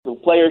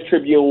Players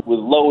Tribune was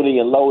loading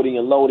and loading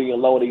and loading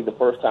and loading the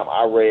first time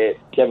I read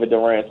Kevin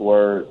Durant's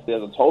words.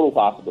 There's a total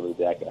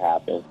possibility that could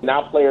happen.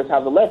 Now players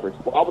have the leverage.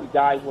 Why would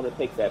guys want to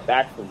take that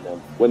back from them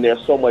when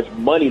there's so much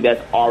money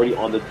that's already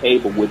on the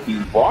table with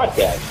these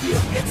broadcast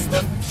deals? It's the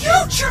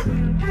future!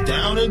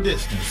 Down and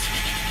Distance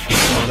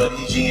on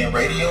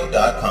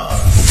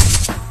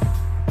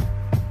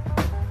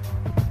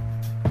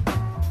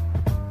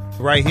WGNradio.com.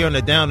 Right here on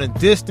the Down and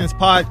Distance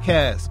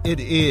podcast, it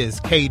is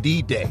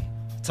KD Day.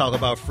 Talk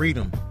about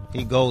freedom.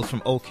 He goes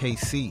from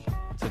OKC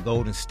to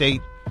Golden State,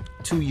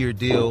 2-year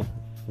deal,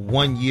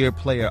 1-year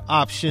player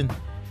option,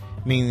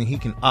 meaning he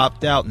can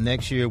opt out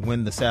next year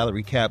when the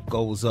salary cap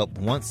goes up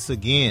once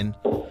again.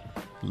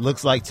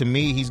 Looks like to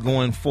me he's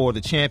going for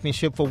the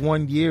championship for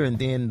 1 year, and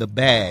then the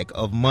bag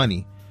of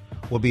money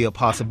will be a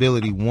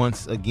possibility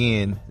once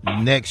again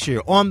next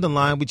year. On the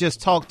line, we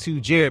just talked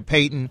to Jarrett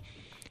Payton.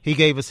 He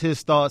gave us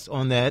his thoughts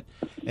on that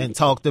and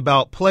talked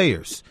about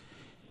players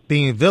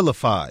being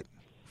vilified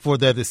for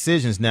their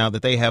decisions now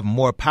that they have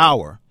more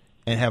power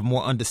and have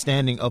more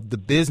understanding of the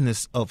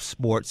business of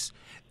sports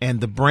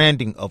and the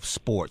branding of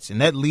sports. And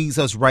that leads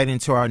us right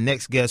into our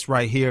next guest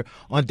right here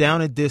on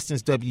Down and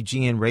Distance,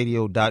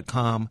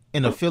 WGNradio.com,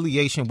 in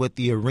affiliation with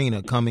The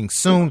Arena coming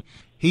soon.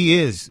 He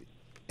is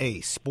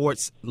a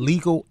sports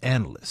legal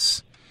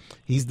analyst.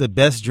 He's the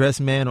best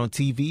dressed man on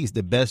TV. He's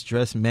the best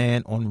dressed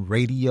man on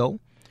radio.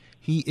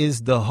 He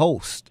is the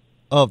host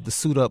of the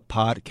Suit Up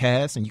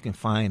podcast, and you can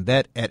find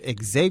that at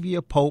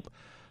XavierPope.com.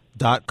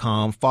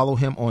 Follow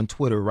him on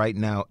Twitter right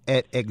now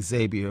at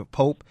Xavier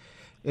Pope.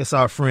 It's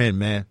our friend,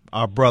 man,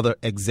 our brother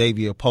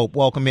Xavier Pope.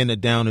 Welcome in to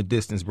Down the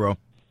Distance, bro.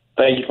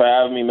 Thank you for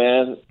having me,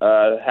 man.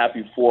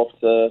 Happy 4th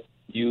to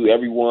you,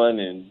 everyone,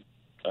 and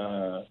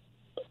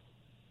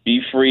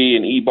be free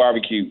and eat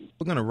barbecue.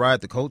 We're going to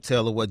ride the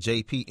coattail of what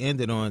JP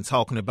ended on,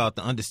 talking about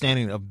the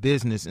understanding of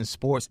business and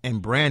sports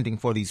and branding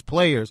for these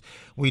players.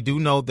 We do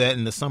know that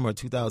in the summer of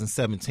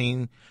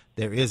 2017,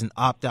 there is an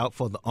opt-out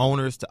for the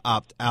owners to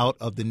opt out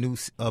of the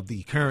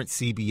current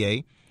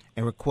CBA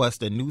and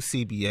request a new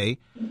CBA.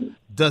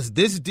 Does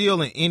this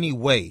deal in any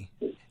way,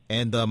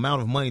 and the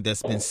amount of money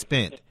that's been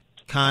spent,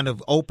 kind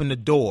of open the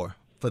door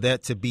for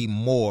that to be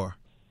more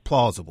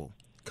plausible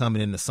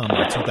coming in the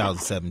summer of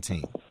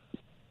 2017?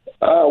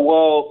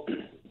 Well,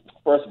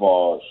 first of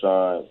all,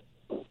 Shaun,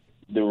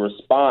 the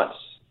response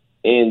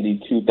in the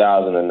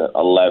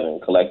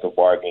 2011 collective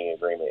bargaining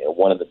agreement, and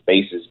one of the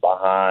bases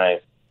behind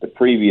the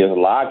previous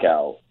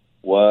lockout,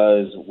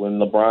 was when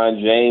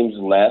LeBron James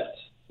left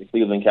the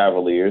Cleveland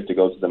Cavaliers to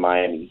go to the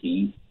Miami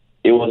Heat.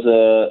 It was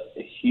a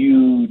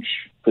huge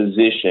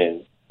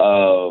position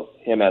of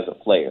him as a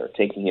player,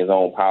 taking his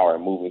own power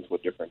and moving to a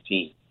different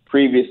team.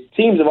 Previous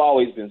teams have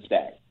always been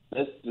stacked.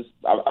 I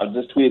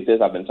just tweeted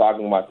this. I've been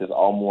talking about this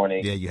all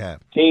morning. Yeah, you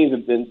have. Teams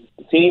have been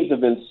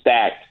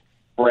stacked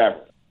forever.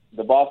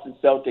 The Boston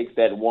Celtics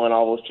that won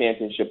all those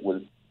championships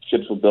with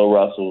Bill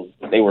Russell,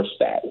 they were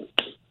stacked.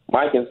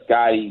 Mike and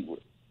Scotty were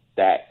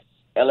stacked.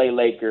 LA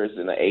Lakers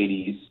in the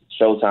 80s,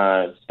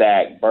 Showtime,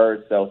 stacked.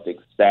 Bird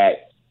Celtics,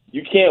 stacked.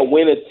 You can't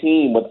win a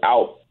team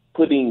without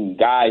putting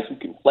guys who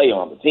can play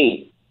on the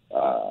team.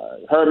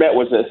 Hermet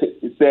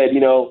said,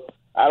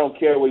 I don't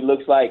care what he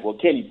looks like. Well,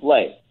 can he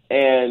play?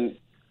 And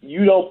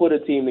you don't put a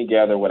team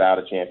together without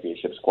a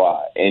championship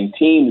squad. And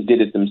teams did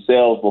it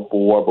themselves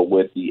before, but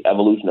with the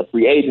evolution of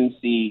free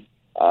agency,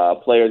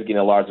 players getting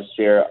a larger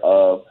share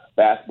of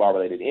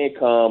basketball-related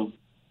income,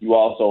 you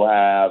also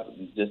have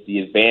just the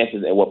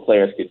advances in what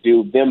players could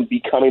do, them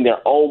becoming their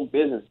own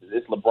businesses.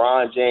 It's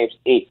LeBron James,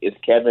 Inc. It's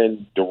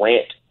Kevin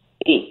Durant,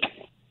 Inc.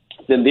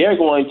 Then they're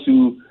going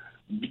to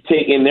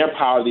take in their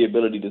power the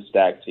ability to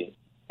stack teams.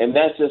 And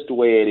that's just the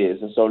way it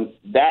is. And so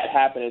that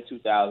happened in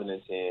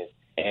 2010.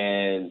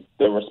 And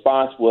the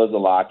response was a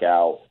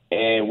lockout.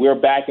 And we're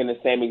back in the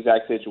same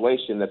exact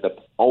situation that the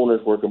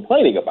owners were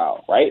complaining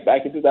about, right?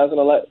 Back in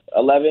 2011,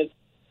 when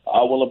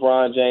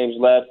LeBron James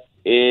left,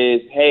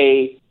 is,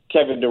 hey,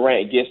 Kevin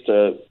Durant gets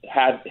to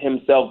have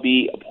himself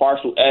be a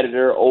partial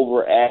editor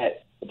over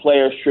at the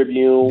Players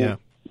Tribune,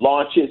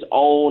 launch his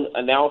own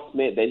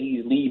announcement that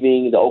he's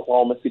leaving the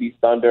Oklahoma City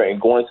Thunder and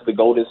going to the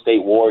Golden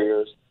State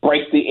Warriors,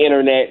 break the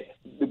internet.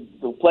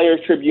 The Players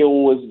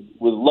Tribune was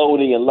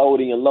loading and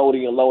loading and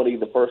loading and loading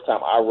the first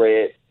time I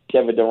read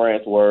Kevin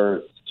Durant's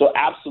words. So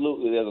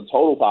absolutely, there's a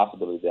total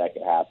possibility that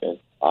could happen.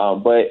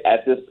 But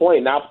at this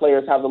point, now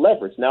players have the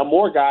leverage. Now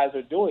more guys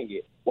are doing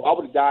it. Why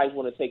would guys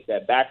want to take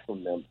that back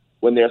from them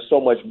when there's so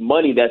much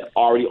money that's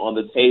already on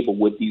the table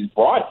with these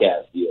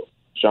broadcast deals,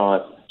 Shaun?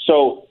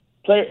 So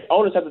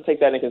owners have to take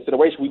that into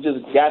consideration. We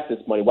just got this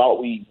money. Why would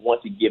we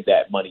want to give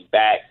that money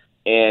back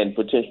and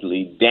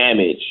potentially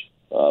damage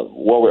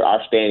where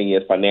our standing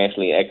is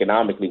financially and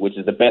economically, which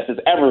is the best it's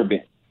ever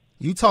been?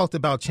 You talked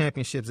about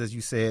championships, as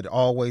you said,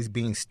 always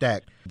being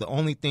stacked. The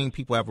only thing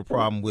people have a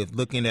problem with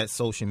looking at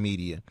social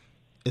media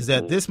is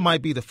that this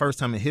might be the first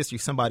time in history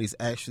somebody's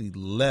actually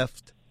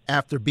left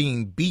after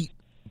being beat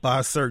by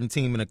a certain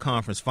team in the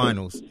conference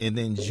finals and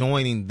then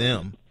joining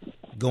them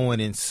going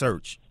in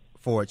search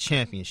for a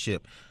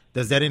championship.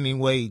 Does that in any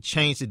way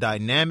change the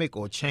dynamic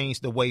or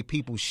change the way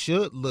people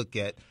should look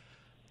at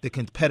the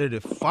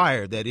competitive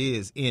fire that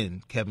is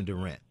in Kevin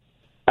Durant?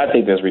 I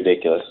think that's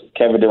ridiculous.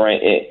 Kevin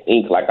Durant,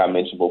 Inc., like I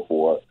mentioned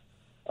before,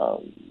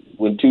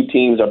 when two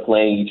teams are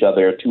playing each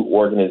other, two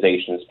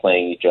organizations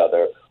playing each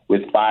other,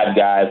 with 5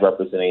 guys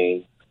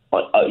representing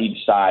on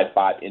each side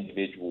 5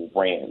 individual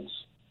brands,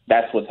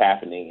 that's what's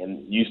happening.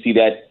 And you see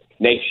that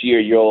next year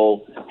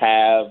you'll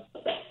have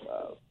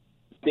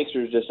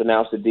Sixers just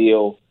announced a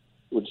deal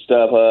with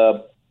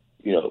StubHub.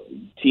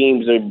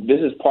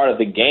 This is part of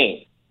the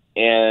game.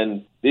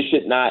 And this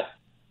should not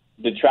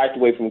detract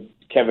away from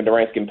Kevin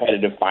Durant's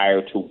competitive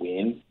fire to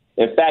win.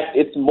 In fact,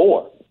 it's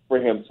more for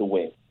him to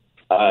win.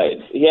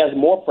 He has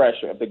more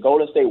pressure. If the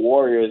Golden State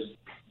Warriors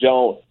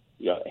don't,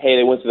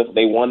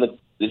 they won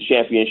the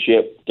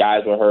championship,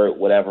 guys were hurt,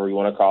 whatever you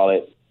want to call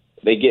it.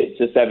 They get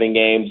to 7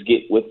 games,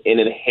 get within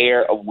a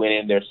hair of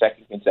winning their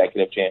second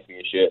consecutive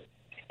championship,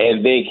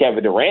 and then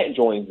Kevin Durant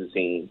joins the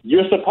team.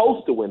 You're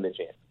supposed to win the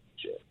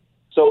championship.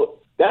 So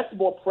that's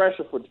more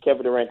pressure for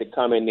Kevin Durant to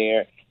come in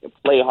there and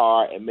play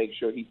hard and make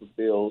sure he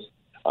fulfills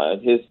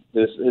his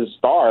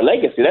star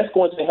legacy. That's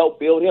going to help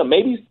build him.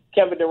 Maybe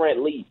Kevin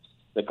Durant leaves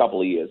in a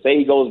couple of years. Say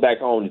he goes back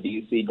home to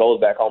D.C., goes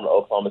back home to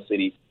Oklahoma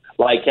City,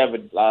 like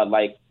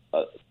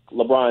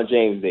LeBron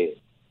James did.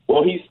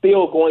 Well, he's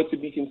still going to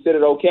be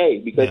considered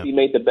okay because he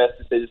made the best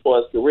decisions for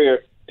his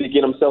career to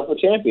get himself a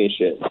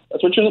championship.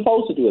 That's what you're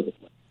supposed to do as a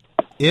player.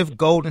 If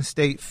Golden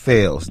State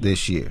fails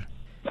this year,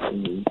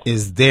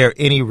 is there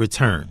any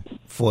return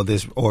for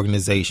this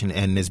organization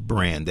and this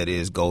brand that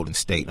is Golden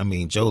State? I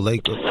mean, Joe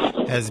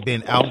Lacob has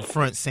been out in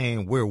front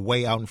saying we're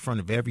way out in front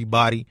of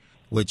everybody.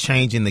 We're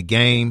changing the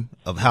game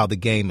of how the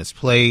game is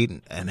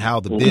played and how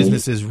the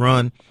business is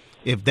run.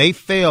 If they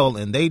fail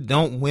and they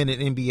don't win an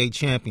NBA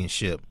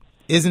championship,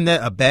 isn't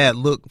that a bad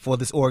look for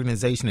this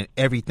organization and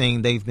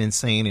everything they've been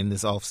saying in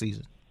this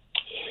offseason?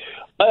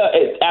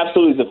 It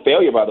absolutely is a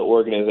failure by the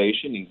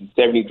organization.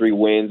 73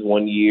 wins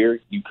one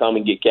year. You come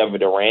and get Kevin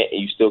Durant, and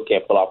you still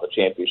can't pull off a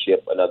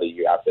championship another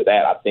year after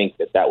that. I think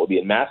that would be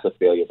a massive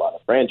failure by the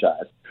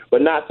franchise,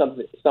 but not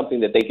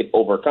something that they could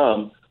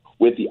overcome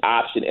with the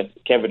option if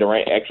Kevin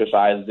Durant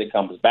exercises it,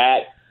 comes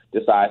back,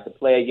 decides to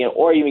play again,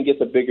 or even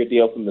gets a bigger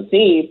deal from the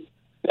team.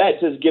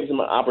 That just gives them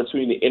an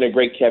opportunity to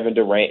integrate Kevin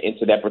Durant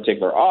into that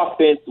particular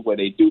offense, where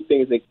they do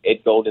things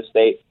at Golden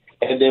State,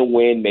 and then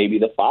win maybe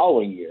the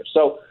following year.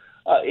 So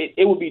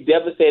it would be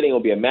devastating. It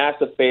would be a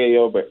massive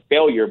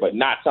failure, but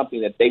not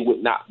something that they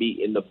would not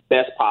be in the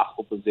best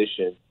possible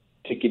position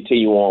to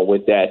continue on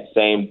with that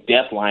same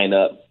death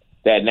lineup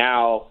that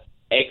now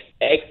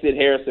exit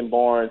Harrison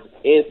Barnes,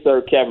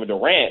 insert Kevin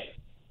Durant.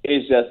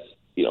 Is just,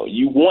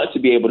 you want to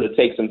be able to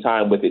take some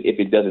time with it if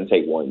it doesn't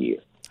take 1 year.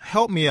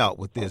 Help me out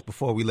with this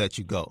before we let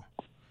you go.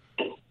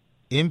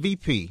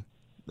 MVP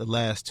the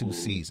last 2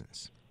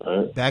 seasons,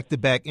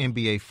 back-to-back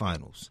NBA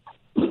Finals,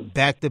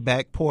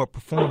 back-to-back poor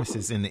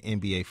performances in the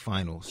NBA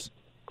Finals.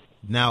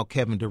 Now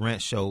Kevin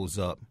Durant shows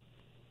up,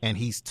 and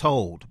he's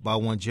told by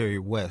one Jerry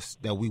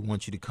West that we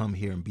want you to come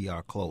here and be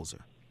our closer.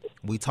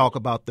 We talk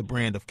about the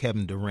brand of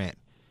Kevin Durant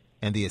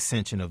and the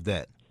ascension of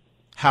that.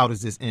 How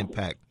does this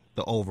impact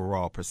the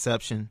overall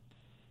perception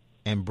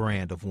and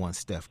brand of one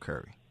Steph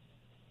Curry?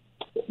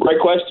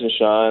 Great question,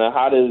 Shaun.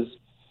 How does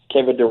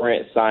Kevin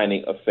Durant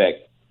signing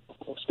affect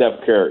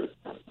Steph Curry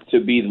to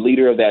be the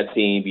leader of that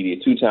team, be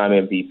the 2-time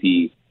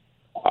MVP?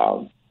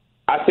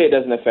 I say it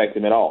doesn't affect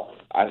him at all.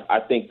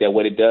 I think that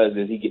what it does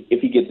is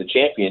if he gets a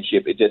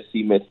championship, it just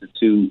cements the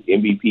 2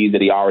 MVPs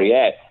that he already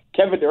had.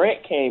 Kevin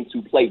Durant came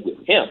to play with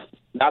him,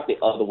 not the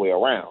other way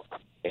around.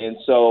 And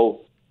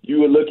so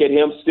you would look at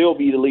him still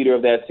be the leader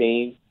of that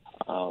team.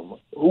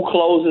 Who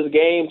closes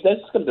games?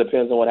 That's just going to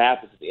depend on what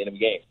happens at the end of the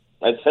game.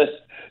 That's just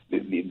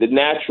the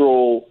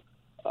natural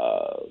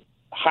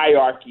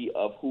hierarchy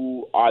of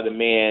who are the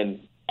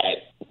man at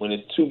when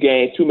it's 2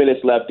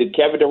 minutes left. Did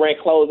Kevin Durant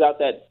close out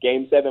that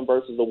Game 7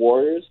 versus the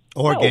Warriors?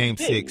 Or Game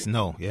 6?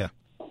 No, yeah.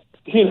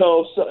 So Game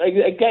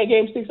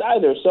 6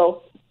 either.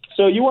 So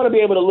you want to be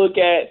able to look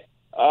at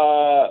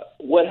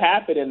what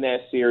happened in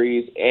that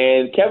series,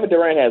 and Kevin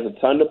Durant has a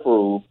ton to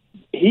prove.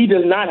 He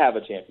does not have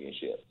a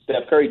championship.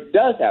 Steph Curry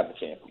does have a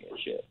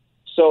championship.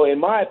 So in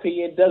my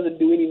opinion, it doesn't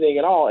do anything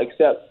at all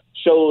except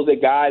shows that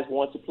guys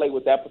want to play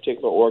with that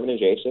particular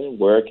organization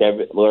where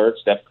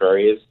Steph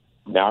Curry is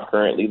now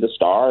currently the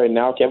star, and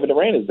now Kevin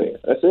Durant is there.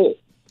 That's it.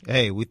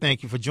 Hey, we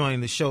thank you for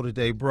joining the show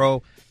today,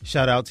 bro.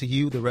 Shout out to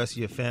you, the rest of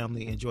your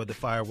family. Enjoy the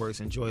fireworks.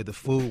 Enjoy the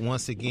food.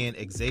 Once again,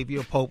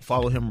 Xavier Pope.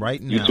 Follow him right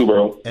now. You too,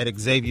 bro. At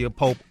Xavier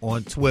Pope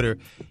on Twitter.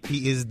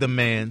 He is the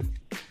man,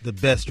 the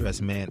best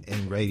dressed man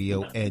in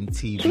radio and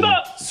TV. Suit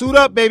up! Suit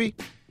up, baby.